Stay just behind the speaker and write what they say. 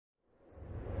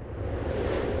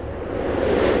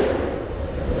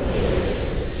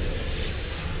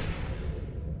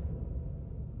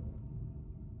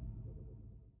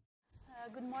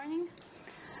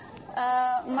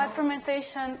my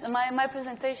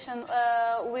presentation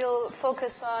will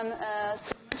focus on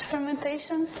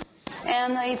fermentations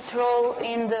and its role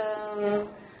in the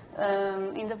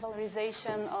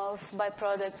valorization of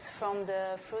byproducts from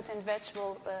the fruit and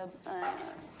vegetable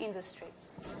industry.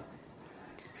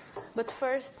 But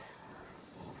first,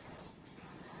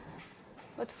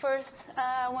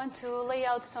 I want to lay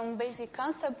out some basic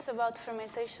concepts about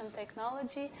fermentation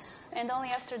technology, and only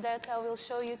after that I will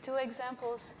show you two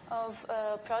examples of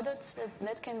products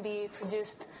that can be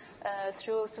produced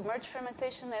through submerged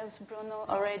fermentation, as Bruno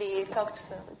already talked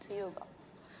to you about.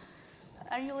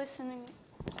 Are you listening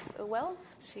well?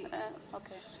 Sí.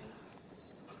 Okay.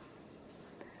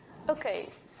 Okay,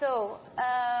 so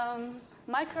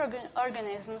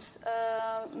microorganisms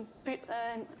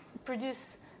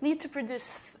need to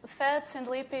produce fats and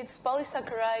lipids,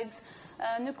 polysaccharides,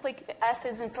 nucleic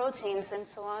acids and proteins, and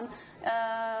so on,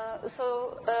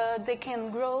 so they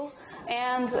can grow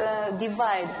and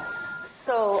divide.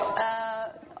 So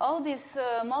all these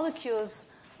molecules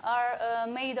are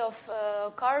made of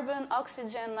carbon,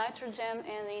 oxygen, nitrogen,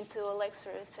 and to a lesser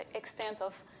extent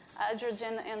of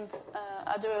hydrogen and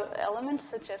other elements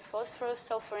such as phosphorus,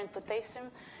 sulfur, and potassium.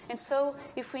 And so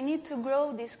if we need to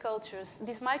grow these cultures,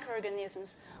 these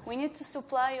microorganisms, we need to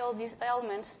supply all these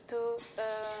elements to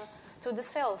the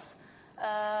cells,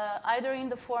 either in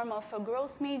the form of a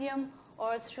growth medium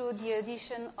or through the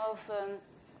addition of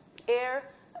air,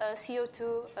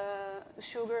 CO2,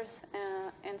 sugars,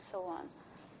 and so on.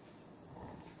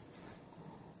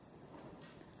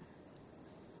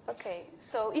 Okay,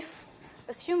 so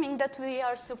assuming that we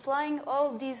are supplying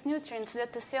all these nutrients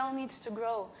that the cell needs to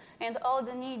grow and all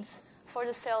the needs for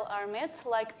the cell are met,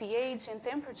 like pH and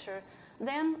temperature,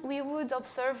 then we would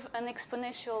observe an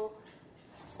exponential,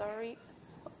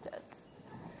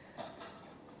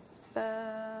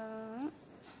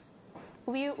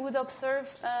 we would observe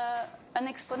an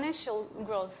exponential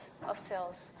growth of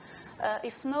cells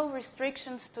if no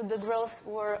restrictions to the growth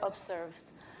were observed.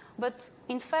 But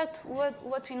in fact,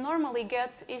 what we normally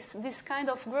get is this kind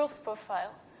of growth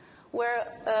profile, where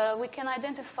we can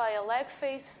identify a lag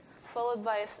phase followed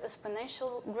by an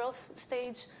exponential growth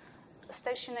stage, a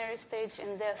stationary stage,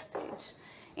 and death stage.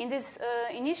 In this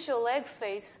initial lag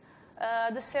phase,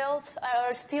 the cells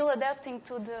are still adapting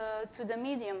to the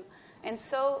medium, and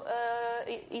so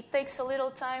it takes a little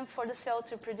time for the cell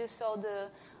to produce all the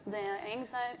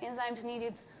enzymes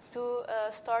needed to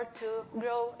start to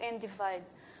grow and divide.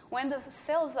 When the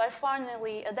cells are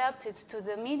finally adapted to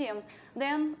the medium,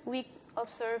 then we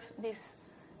observe this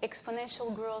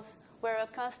exponential growth where a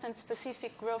constant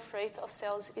specific growth rate of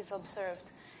cells is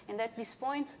observed. And at this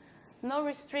point, no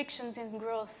restrictions in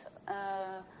growth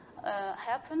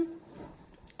happen,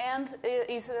 and it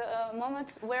is a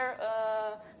moment where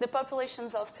the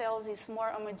populations of cells is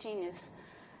more homogeneous.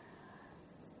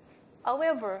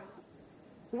 However,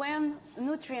 when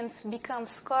nutrients become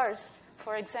scarce,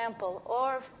 for example,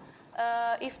 or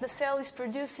if the cell is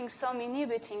producing some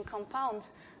inhibiting compound,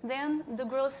 then the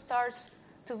growth starts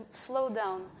to slow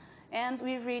down, and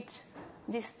we reach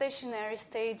this stationary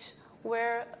stage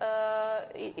where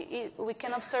we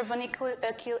can observe an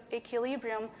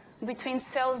equilibrium between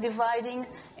cells dividing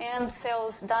and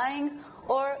cells dying,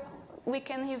 or we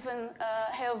can even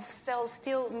have cells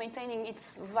still maintaining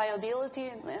its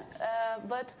viability,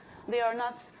 but they are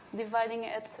not dividing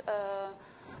at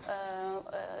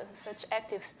such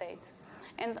active state.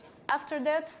 And after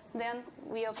that, then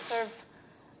we observe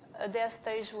a death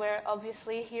stage where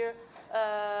obviously here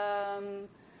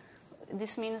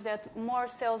this means that more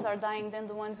cells are dying than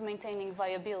the ones maintaining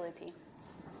viability.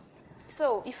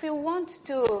 So if we want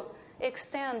to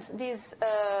extend this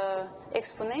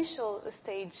exponential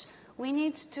stage, we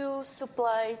need to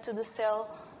supply to the cell,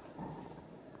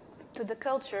 to the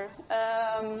culture,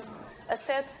 a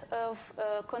set of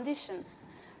conditions.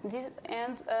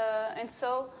 And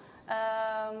so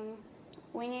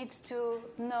we need to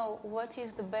know what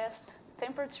is the best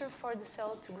temperature for the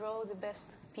cell to grow, the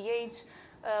best pH,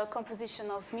 composition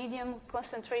of medium,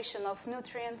 concentration of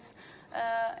nutrients,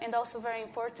 and also very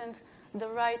important, the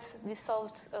right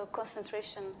dissolved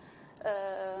concentration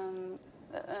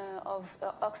of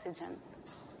oxygen.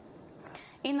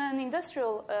 In an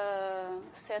industrial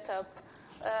setup,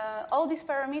 all these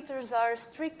parameters are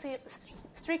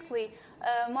strictly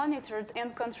monitored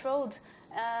and controlled,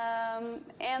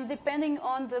 and depending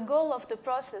on the goal of the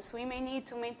process, we may need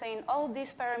to maintain all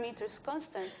these parameters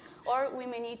constant, or we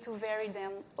may need to vary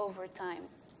them over time.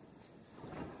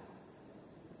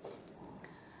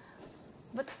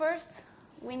 But first,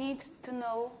 we need to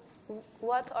know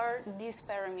what are these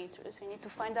parameters. We need to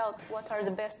find out what are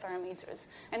the best parameters.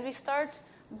 And we start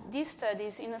these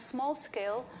studies in a small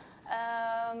scale,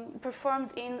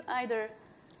 performed in either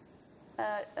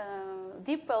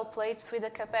deep well plates with a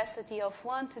capacity of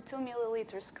 1 to 2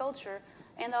 milliliters culture,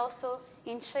 and also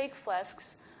in shake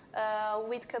flasks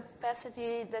with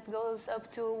capacity that goes up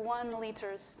to 1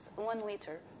 liter.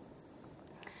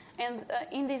 And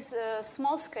in this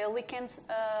small scale, we can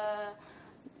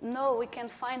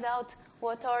find out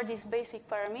what are these basic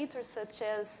parameters, such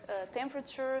as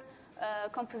temperature,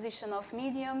 composition of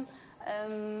medium,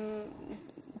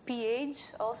 pH,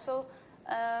 also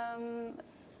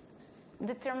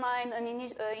determine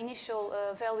initial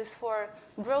values for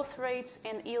growth rates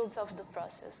and yields of the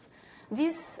process.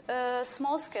 This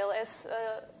small scale has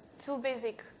two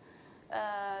basic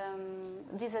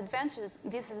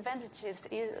disadvantages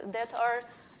that are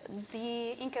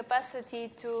the incapacity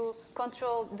to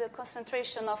control the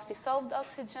concentration of dissolved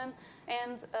oxygen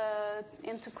and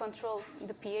to control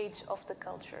the pH of the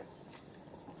culture.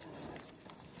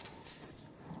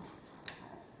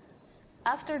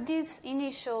 After these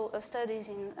initial studies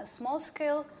in a small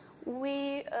scale,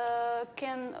 we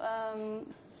can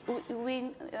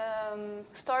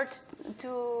start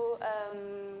to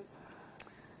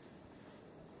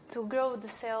grow the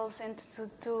cells and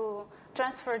to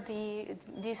transfer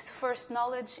this first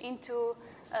knowledge into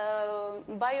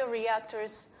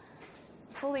bioreactors,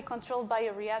 fully controlled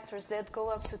bioreactors that go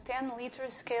up to 10 liter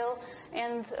scale.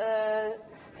 And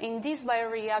in these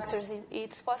bioreactors,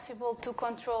 it's possible to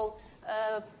control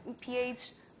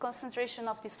pH, concentration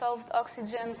of dissolved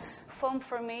oxygen, foam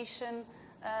formation,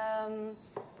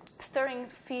 stirring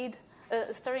speed,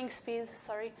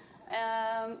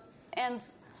 and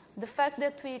the fact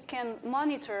that we can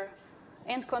monitor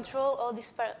and control all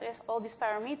these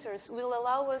parameters will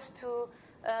allow us to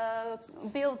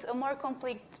build a more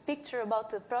complete picture about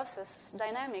the process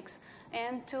dynamics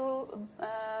and to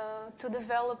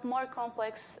develop more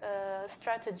complex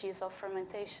strategies of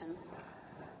fermentation.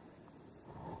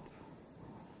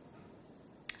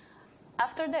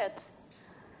 After that,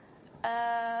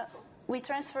 we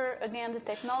transfer again the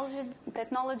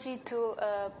technology to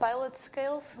a pilot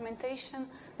scale fermentation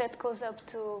that goes up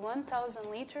to 1,000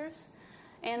 liters.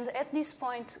 And at this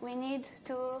point, we need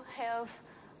to have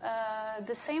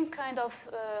the same kind of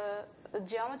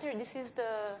geometry. This is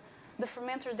the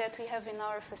fermenter that we have in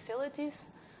our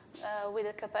facilities with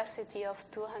a capacity of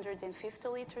 250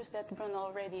 liters that Bruno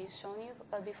already shown you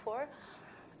before.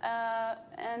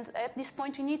 And at this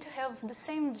point, we need to have the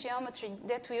same geometry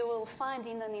that we will find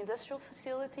in an industrial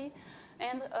facility.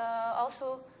 And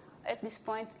also, at this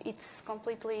point, it's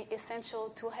completely essential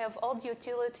to have all the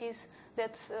utilities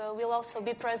that will also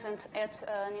be present at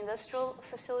an industrial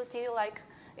facility, like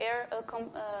air,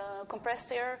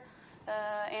 compressed air,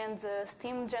 and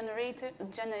steam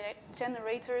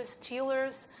generators,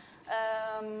 chillers,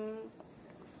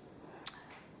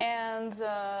 and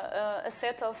a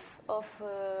set of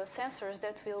sensors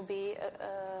that will be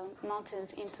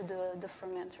mounted into the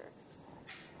fermenter.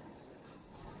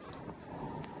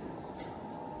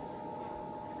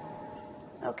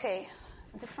 Okay,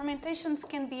 the fermentations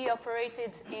can be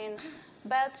operated in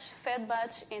batch, fed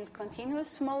batch, and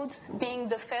continuous mode, being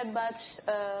the fed batch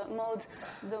mode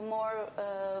the more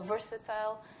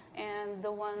versatile and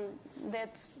the one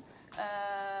that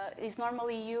is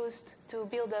normally used to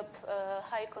build up a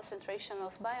high concentration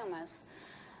of biomass.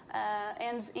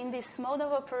 And in this mode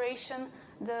of operation,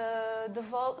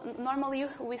 normally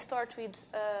we start with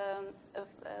a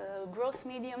growth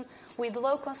medium with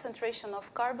low concentration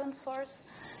of carbon source,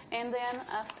 and then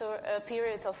after a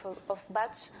period of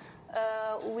batch,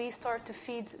 we start to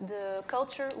feed the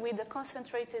culture with a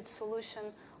concentrated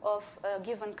solution of a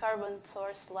given carbon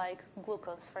source, like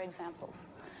glucose, for example.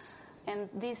 And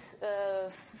this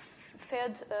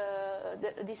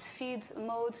feed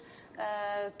mode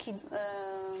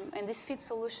and this feed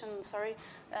solution,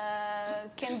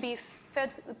 could be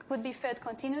fed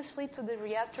continuously to the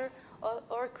reactor,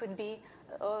 or could be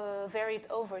varied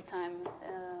over time.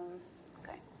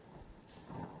 Okay.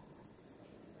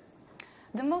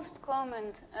 The most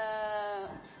common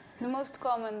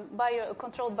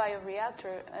controlled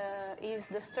bioreactor is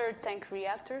the stirred tank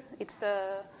reactor. It's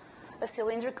a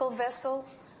cylindrical vessel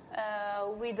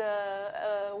with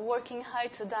a working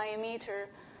height to diameter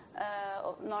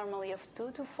normally of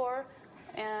 2 to 4,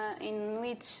 in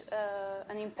which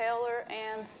an impeller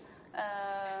and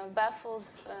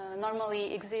baffles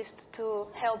normally exist to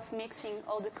help mixing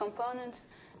all the components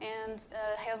and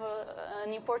have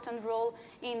an important role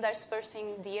in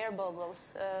dispersing the air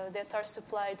bubbles that are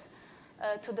supplied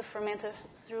to the fermenter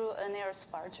through an air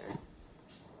sparger.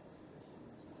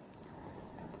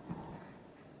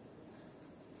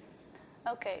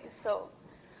 Okay, so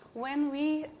when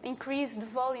we increase the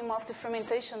volume of the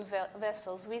fermentation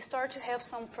vessels, we start to have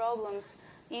some problems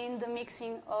in the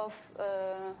mixing of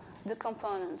the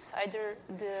components, either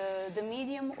the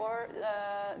medium or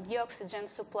the oxygen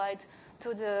supplied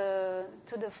to the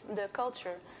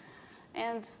culture.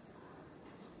 And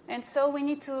so we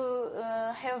need to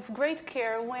have great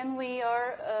care when we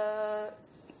are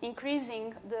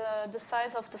increasing the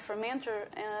size of the fermenter,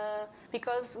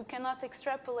 because we cannot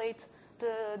extrapolate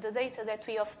the data that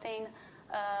we obtain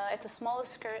at a smaller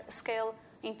scale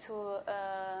into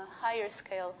a higher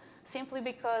scale, simply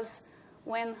because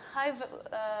when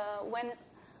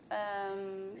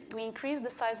we increase the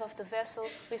size of the vessel,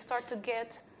 we start to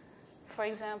get, for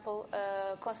example,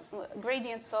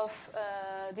 gradients of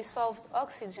dissolved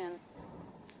oxygen.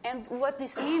 And what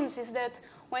this means is that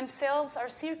when cells are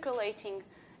circulating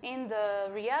in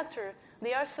the reactor,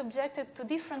 they are subjected to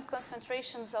different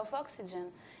concentrations of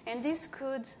oxygen. And this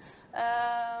could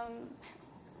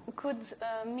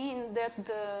mean that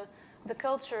the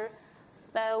culture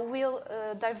will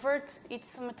divert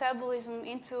its metabolism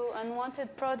into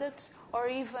unwanted products, or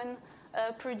even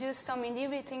produce some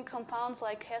inhibiting compounds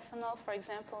like ethanol, for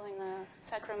example, in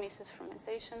Saccharomyces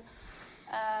fermentation.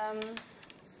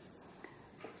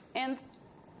 And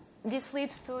this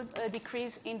leads to a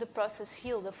decrease in the process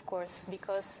yield, of course,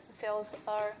 because cells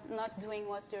are not doing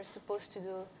what they're supposed to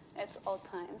do at all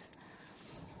times.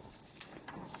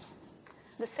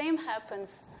 The same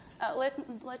happens.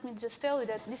 Let me just tell you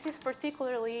that this is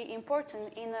particularly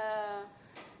important in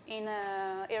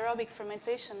aerobic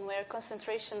fermentation, where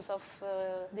concentrations of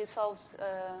dissolved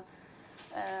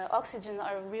oxygen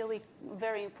are really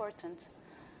very important.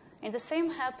 And the same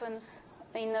happens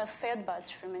in a fed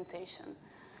batch fermentation.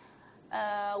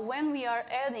 When we are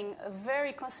adding a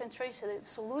very concentrated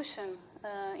solution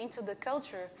into the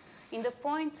culture, in the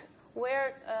point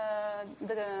where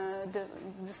the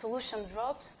solution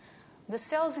drops, the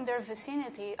cells in their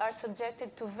vicinity are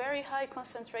subjected to very high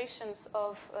concentrations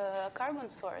of carbon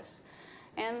source.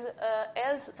 And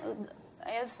as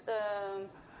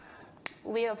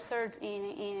we observed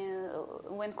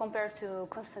when compared to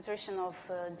concentration of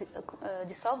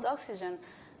dissolved oxygen,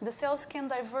 the cells can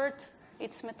divert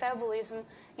its metabolism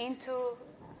into,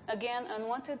 again,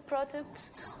 unwanted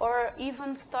products, or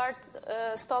even stop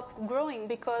growing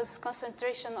because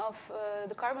concentration of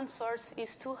the carbon source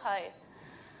is too high.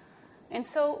 And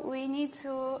so we need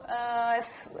to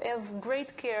have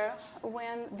great care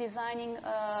when designing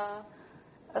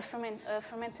a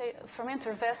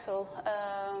fermenter vessel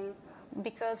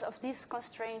because of these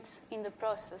constraints in the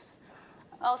process.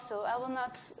 Also, I will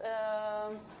not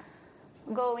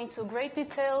go into great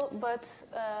detail, but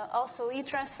also heat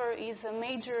transfer is a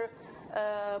major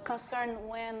concern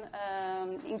when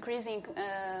increasing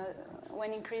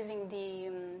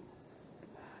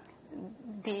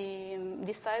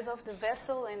the size of the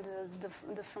vessel and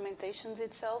the fermentations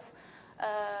itself.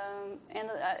 And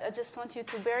I just want you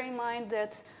to bear in mind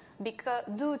that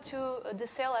due to the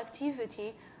cell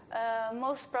activity,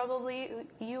 most probably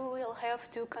you will have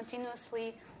to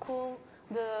continuously cool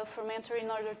the fermenter in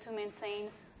order to maintain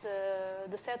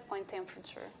the set point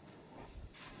temperature.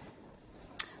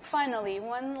 Finally,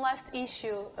 one last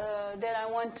issue that I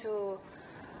want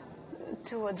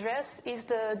to address is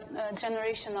the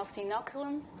generation of the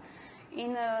inoculum.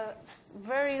 In a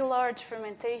very large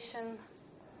fermentation,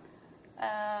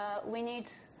 we need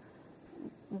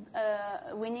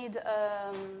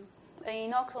an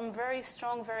inoculum very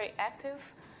strong, very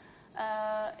active,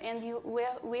 and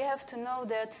we have to know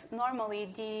that normally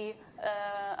the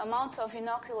amount of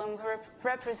inoculum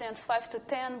represents 5 to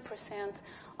 10%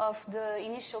 of the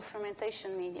initial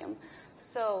fermentation medium.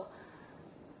 So,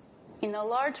 in a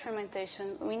large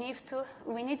fermentation, we need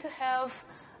to have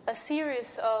a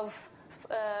series of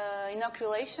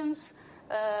inoculations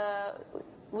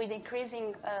with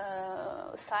increasing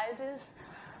sizes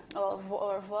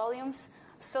or volumes,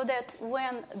 so that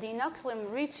when the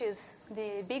inoculum reaches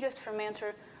the biggest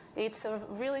fermenter, it's a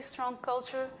really strong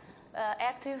culture,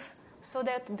 active, so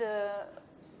that the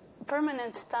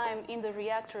permanence time in the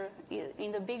reactor,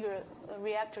 in the bigger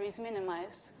reactor, is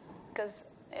minimized. Because,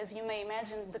 as you may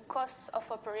imagine, the costs of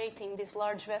operating this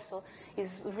large vessel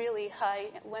is really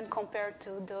high when compared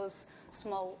to those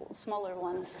smaller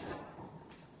ones.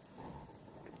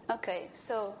 Okay,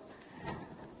 so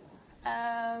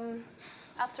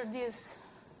after this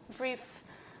brief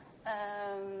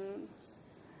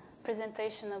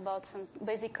presentation about some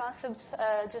basic concepts,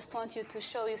 I just want to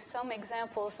show you some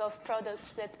examples of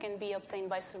products that can be obtained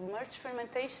by submerged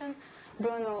fermentation.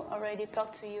 Bruno already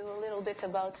talked to you a little bit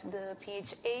about the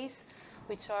PHAs,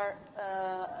 which are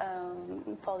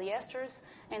polyesters,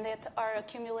 and that are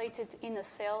accumulated in a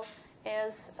cell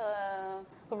as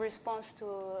a response to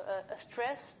a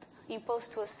stress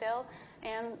imposed to a cell,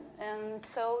 and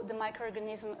so the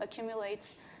microorganism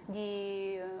accumulates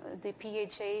the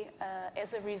PHA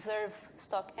as a reserve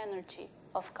stock energy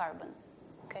of carbon.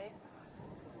 Okay.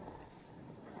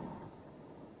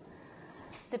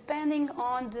 Depending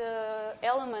on the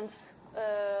elements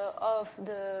of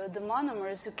the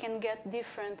monomers, you can get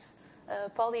different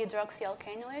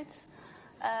polyhydroxyalkanoates,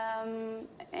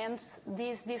 and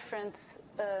these different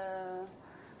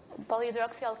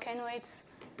polyhydroxyalkanoates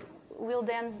will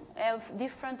then have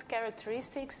different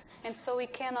characteristics, and so we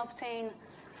can obtain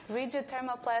rigid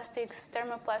thermoplastics,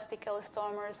 thermoplastic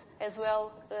elastomers, as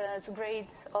well as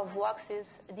grades of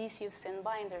waxes, adhesives, and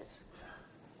binders.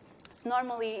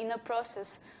 Normally, in a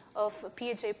process of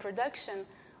PHA production,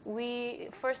 we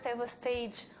first have a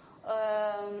stage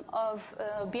of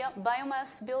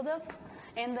biomass buildup,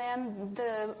 and then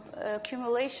the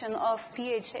accumulation of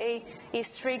PHA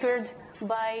is triggered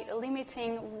by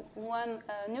limiting one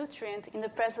nutrient in the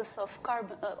presence of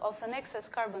carbon, of an excess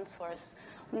carbon source,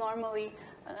 normally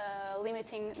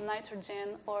limiting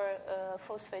nitrogen or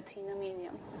phosphate in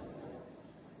aminium.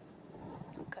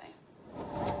 Okay.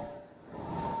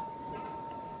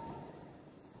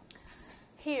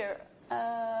 Here,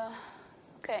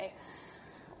 okay.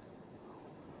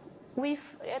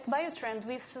 At BIOTREND,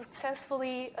 we've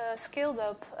successfully scaled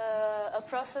up a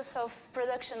process of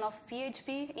production of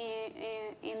PHP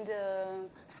in the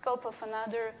scope of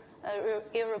another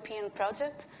European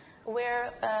project,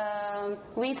 where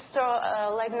wheat straw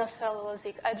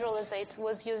lignocellulosic hydrolysate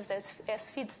was used as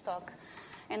feedstock.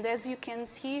 And as you can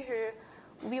see here,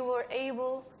 we were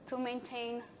able to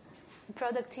maintain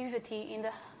productivity in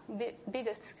the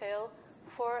biggest scale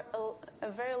for a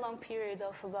very long period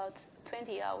of about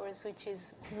 20 hours, which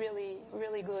is really,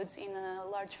 really good in a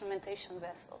large fermentation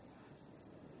vessel.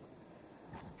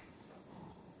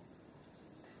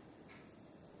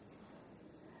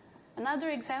 Another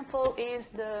example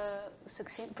is the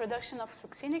production of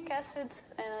succinic acid.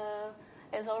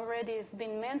 As already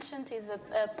been mentioned, is a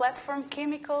platform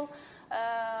chemical,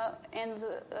 and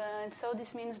so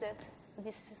this means that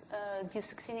this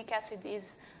succinic acid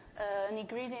is an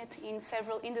ingredient in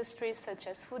several industries, such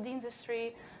as food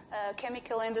industry,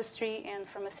 chemical industry, and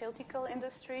pharmaceutical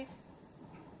industry.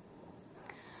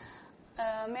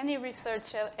 Many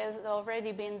research has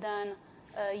already been done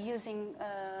using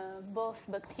both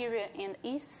bacteria and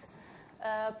yeast.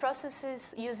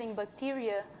 Processes using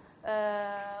bacteria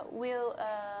will,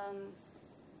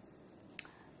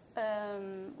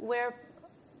 where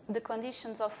the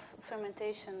conditions of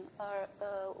fermentation are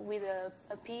with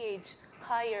a pH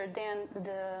higher than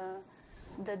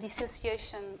the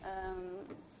dissociation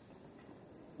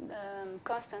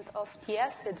constant of the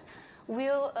acid,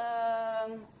 will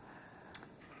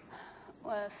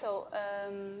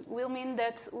will mean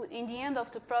that in the end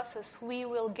of the process we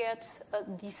will get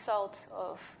the salt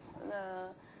of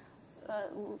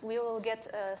we will get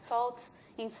salt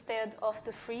instead of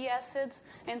the free acid,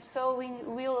 and so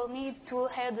we will need to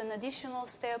add an additional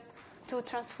step to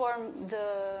transform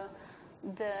the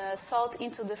salt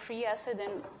into the free acid,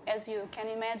 and as you can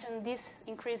imagine, this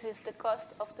increases the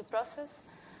cost of the process.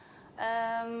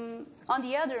 On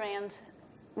the other hand,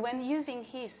 when using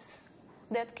yeast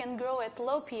that can grow at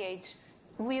low pH,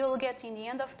 we will get in the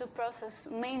end of the process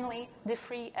mainly the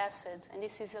free acid, and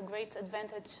this is a great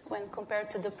advantage when compared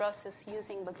to the process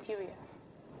using bacteria.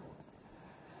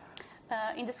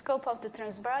 In the scope of the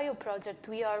TRANSBIO project,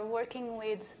 we are working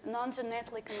with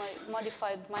non-genetically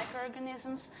modified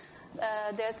microorganisms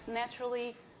that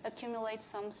naturally accumulate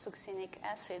some succinic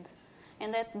acid.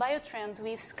 And at BIOTREND,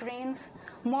 we've screened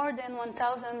more than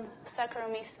 1,000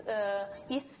 Saccharomyces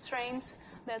yeast strains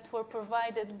that were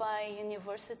provided by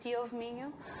University of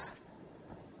Minho.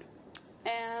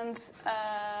 And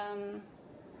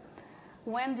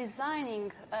when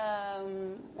designing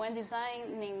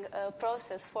a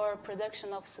process for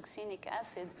production of succinic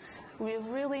acid, we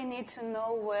really need to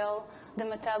know well the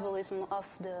metabolism of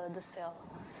the cell.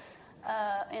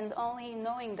 And only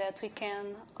knowing that we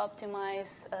can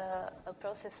optimize a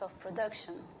process of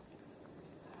production.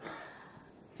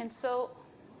 And so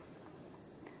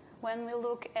when we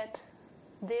look at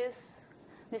this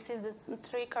is the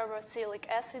 3-carboxylic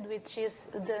acid, which is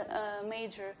the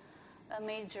major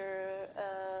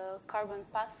carbon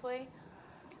pathway.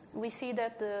 We see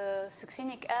that the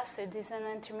succinic acid is an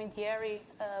intermediary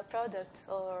product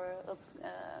or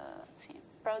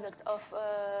product of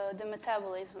the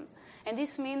metabolism. And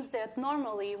this means that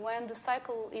normally when the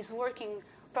cycle is working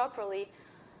properly,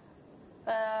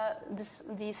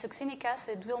 the succinic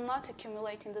acid will not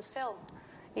accumulate in the cell.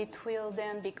 It will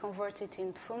then be converted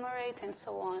into fumarate and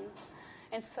so on.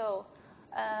 And so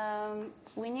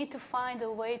we need to find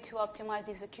a way to optimize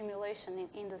this accumulation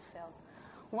in the cell.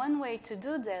 One way to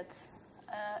do that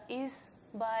is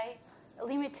by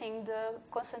limiting the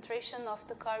concentration of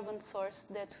the carbon source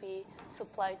that we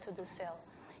supply to the cell.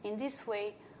 In this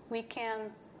way, we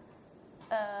can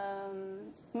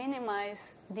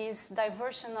minimize this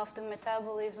diversion of the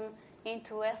metabolism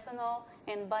into ethanol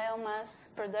and biomass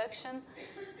production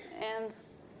and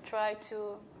try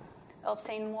to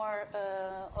obtain more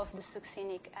of the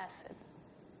succinic acid.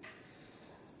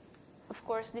 Of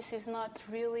course, this is not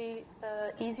really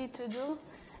easy to do,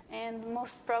 and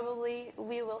most probably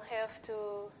we will have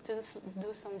to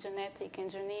do some genetic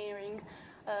engineering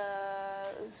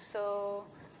so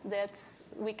that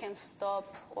we can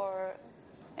stop or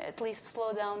at least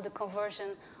slow down the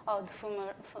conversion of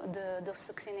the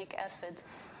succinic acid.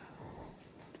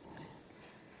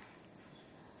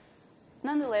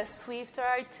 Nonetheless, we've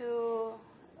tried to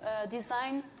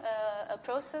design a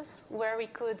process where we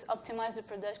could optimize the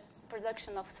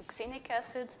production of succinic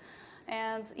acid.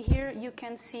 And here you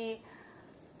can see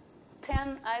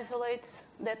 10 isolates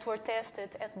that were tested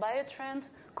at BIOTREND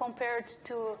compared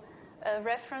to a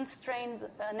reference strain,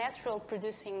 a natural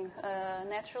producing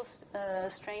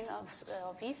strain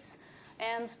of yeast,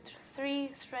 and 3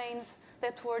 strains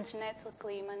that were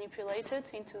genetically manipulated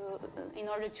in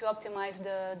order to optimize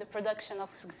the production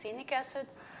of succinic acid.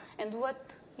 And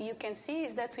what you can see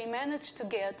is that we managed to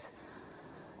get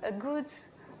a good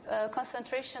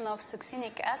concentration of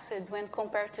succinic acid when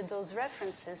compared to those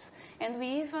references. And we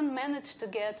even managed to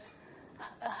get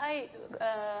a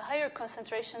higher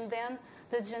concentration than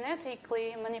the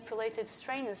genetically manipulated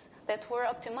strains that were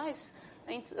optimized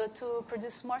to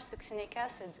produce more succinic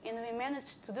acid. And we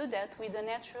managed to do that with a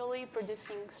naturally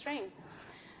producing strain.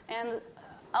 And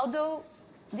although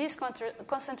these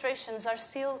concentrations are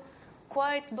still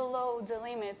quite below the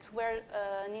limit where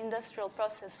an industrial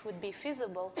process would be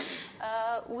feasible,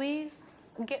 we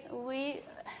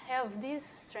have this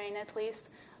strain, at least,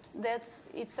 that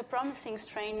it's a promising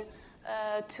strain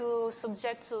to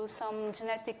subject to some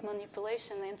genetic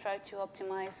manipulation and try to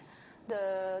optimize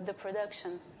the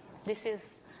production. This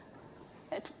is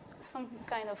some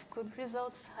kind of good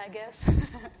results, I guess.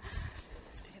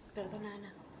 Perdona,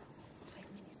 Ana. 5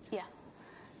 minutes. Yeah.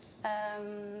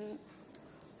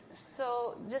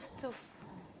 So just to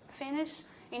finish,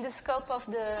 in the scope of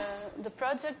the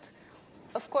project,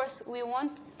 of course, we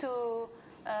want to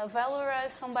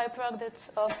valorize some byproducts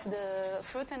of the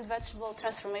fruit and vegetable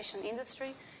transformation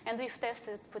industry, and we've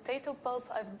tested potato pulp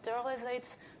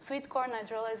hydrolysates, sweet corn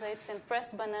hydrolysates, and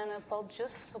pressed banana pulp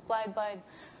juice supplied by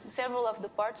several of the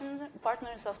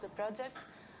partners of the project,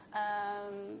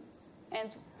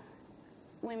 and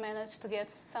we managed to get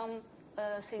some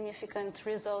significant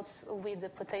results with the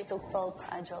potato pulp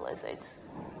hydrolysates.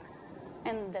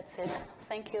 And that's it.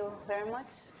 Thank you very much.